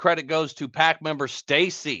credit goes to pack member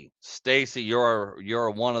Stacy. Stacy,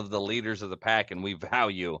 you're one of the leaders of the pack, and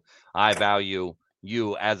I value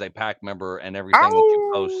you as a pack member and everything that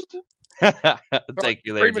you Ow! post. Sorry, Thank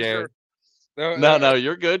you there, premature. Jerry. No, No,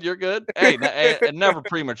 you're good. You're good. Hey, never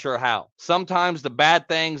premature how. Sometimes the bad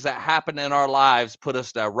things that happen in our lives put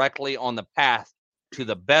us directly on the path to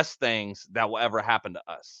the best things that will ever happen to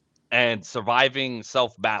us. And surviving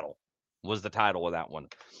self battle was the title of that one.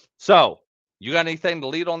 So, you got anything to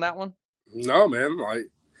lead on that one? no, man. Like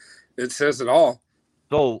it says it all.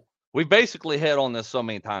 So, we basically hit on this so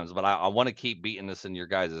many times, but I want to keep beating this in your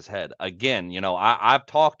guys' head. Again, I've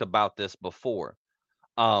talked about this before.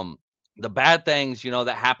 Um, the bad things,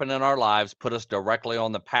 that happen in our lives put us directly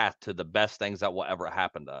on the path to the best things that will ever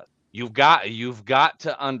happen to us. You've got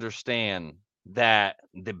to understand that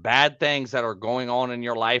the bad things that are going on in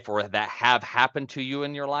your life or that have happened to you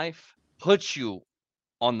in your life puts you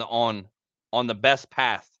on the best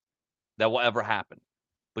path that will ever happen.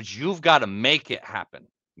 But you've got to make it happen.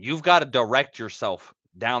 You've got to direct yourself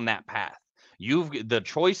down that path. The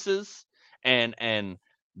choices and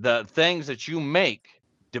the things that you make,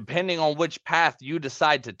 depending on which path you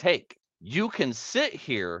decide to take. You can sit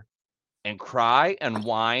here and cry and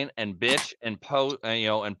whine and bitch and post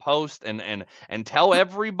and tell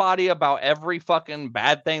everybody about every fucking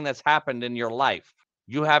bad thing that's happened in your life.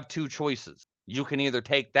 You have two choices. You can either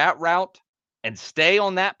take that route and stay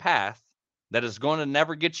on that path that is going to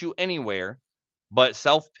never get you anywhere but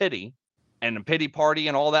self-pity and a pity party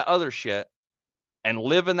and all that other shit, and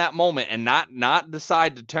live in that moment and not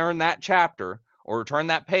decide to turn that chapter or turn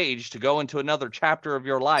that page to go into another chapter of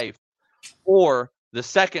your life. Or the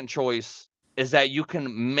second choice is that you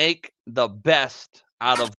can make the best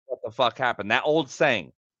out of what the fuck happened. That old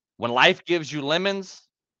saying, when life gives you lemons,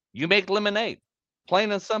 you make lemonade.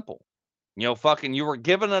 Plain and simple. Fucking you were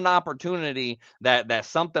given an opportunity that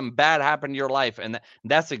something bad happened in your life, and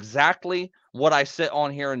that's exactly what I sit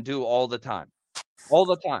on here and do all the time. All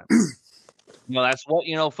the time. That's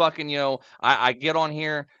what, fucking, I get on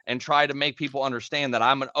here and try to make people understand that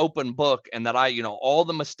I'm an open book and that all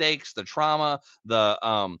the mistakes, the trauma,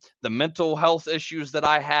 the mental health issues that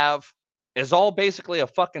I have is all basically a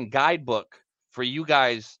fucking guidebook for you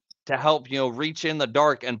guys to help, reach in the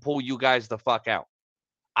dark and pull you guys the fuck out.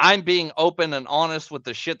 I'm being open and honest with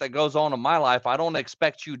the shit that goes on in my life. I don't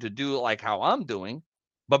expect you to do it like how I'm doing,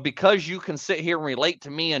 but because you can sit here and relate to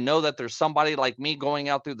me and know that there's somebody like me going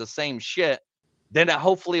out through the same shit, then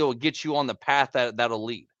hopefully it will get you on the path that'll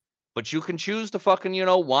lead. But you can choose to fucking,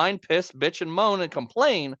 whine, piss, bitch, and moan and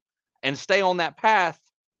complain and stay on that path.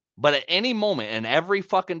 But at any moment and every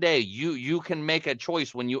fucking day, you can make a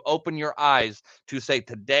choice when you open your eyes to say,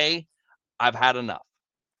 today I've had enough.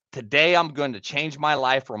 Today I'm going to change my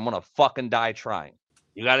life or I'm going to fucking die trying.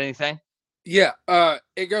 You got anything? Yeah.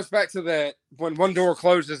 It goes back to that when one door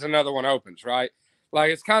closes, another one opens, right?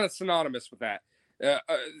 Like it's kind of synonymous with that. Uh,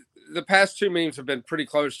 uh, the past two memes have been pretty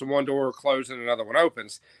close to one door closing and another one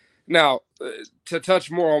opens. Now, to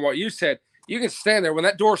touch more on what you said, you can stand there when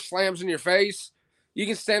that door slams in your face. You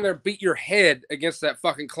can stand there and beat your head against that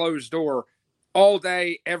fucking closed door all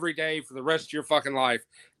day, every day for the rest of your fucking life,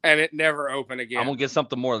 and it never open I'm again. going to get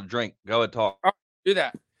something more to drink. Go ahead, talk. Do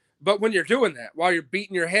that. But when you're doing that, while you're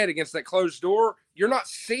beating your head against that closed door, you're not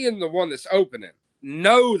seeing the one that's opening.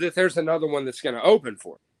 Know that there's another one that's going to open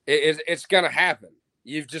for it. It's going to happen.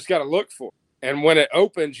 You've just got to look for it. And when it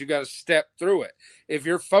opens, you got to step through it. If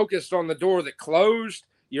you're focused on the door that closed,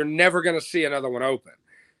 you're never going to see another one open.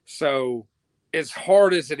 So, as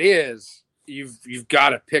hard as it is, you've got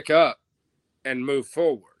to pick up and move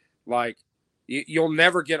forward. Like you'll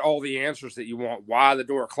never get all the answers that you want. Why the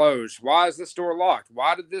door closed? Why is this door locked?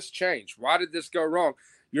 Why did this change? Why did this go wrong?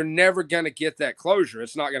 You're never going to get that closure.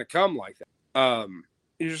 It's not going to come like that.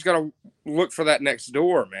 You just got to look for that next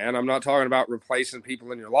door, man. I'm not talking about replacing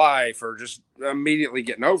people in your life or just immediately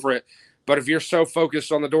getting over it. But if you're so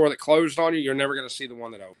focused on the door that closed on you, you're never going to see the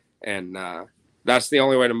one that opened. And that's the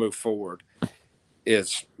only way to move forward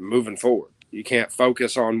is moving forward. You can't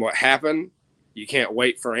focus on what happened. You can't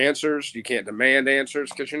wait for answers. You can't demand answers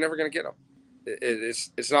because you're never going to get them.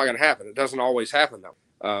 It's not going to happen. It doesn't always happen,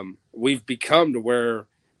 though. We've become to where,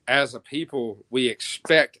 as a people, we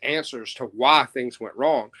expect answers to why things went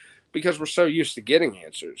wrong because we're so used to getting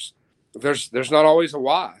answers. There's not always a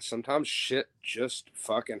why. Sometimes shit just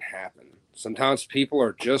fucking happen. Sometimes people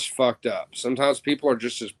are just fucked up. Sometimes people are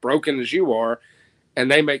just as broken as you are, and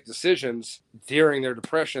they make decisions during their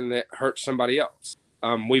depression that hurt somebody else.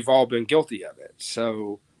 We've all been guilty of it.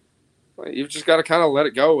 So you've just got to kind of let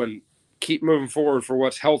it go and keep moving forward for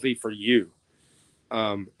what's healthy for you,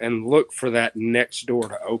 and look for that next door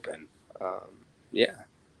to open. Yeah.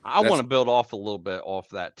 I want to build off a little bit off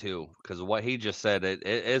that too, because what he just said,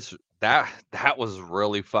 it's that was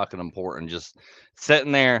really fucking important. Just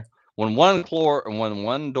sitting there when one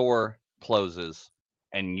door closes,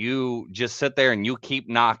 and you just sit there and you keep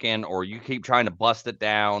knocking, or you keep trying to bust it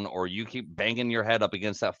down, or you keep banging your head up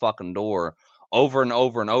against that fucking door over and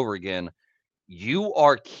over and over again. You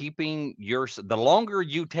are keeping the longer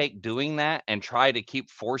you take doing that and try to keep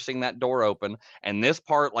forcing that door open, and this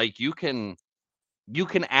part, like, you can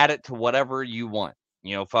add it to whatever you want.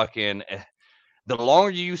 Fucking the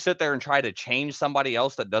longer you sit there and try to change somebody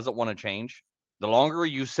else that doesn't want to change, the longer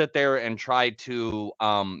you sit there and try to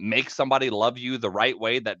make somebody love you the right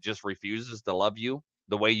way that just refuses to love you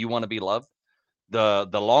the way you want to be loved, the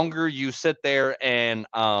longer you sit there and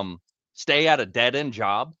stay at a dead-end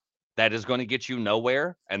job that is going to get you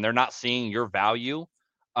nowhere, and they're not seeing your value,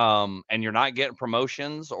 and you're not getting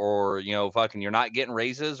promotions, or you're not getting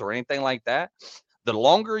raises or anything like that, the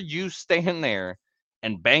longer you stand there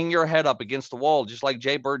and bang your head up against the wall, just like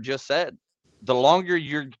Jay Bird just said, the longer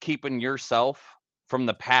you're keeping yourself from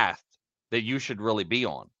the path that you should really be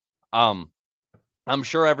on. I'm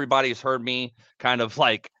sure everybody's heard me kind of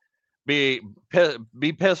like be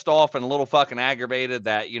pissed off and a little fucking aggravated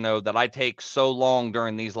that that I take so long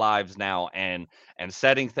during these lives now, and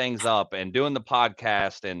setting things up and doing the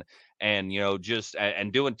podcast and just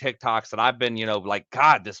and doing TikToks that I've been like,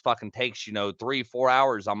 God, this fucking takes 3-4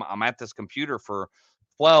 hours. I'm at this computer for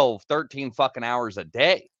 12, 13 fucking hours a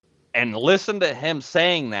day. And listen to him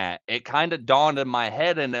saying that, it kind of dawned in my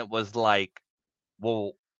head, and it was like,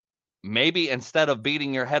 well, maybe instead of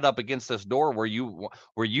beating your head up against this door where you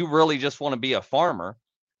really just want to be a farmer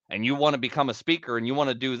and you want to become a speaker and you want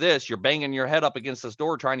to do this, you're banging your head up against this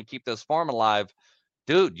door trying to keep this farm alive.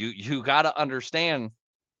 Dude, you got to understand,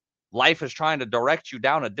 life is trying to direct you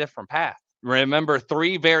down a different path. Remember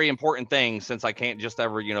 3 very important things, since I can't just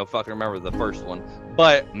ever, fucking remember the first one.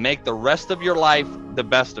 But make the rest of your life the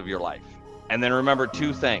best of your life. And then remember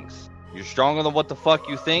 2 things. You're stronger than what the fuck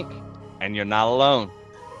you think, and you're not alone.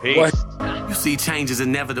 Peace. You see, change is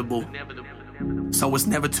inevitable. So it's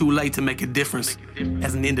never too late to make a difference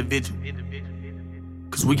as an individual.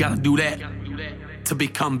 Because we got to do that to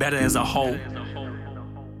become better as a whole.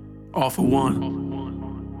 All for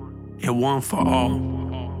one, and one for all.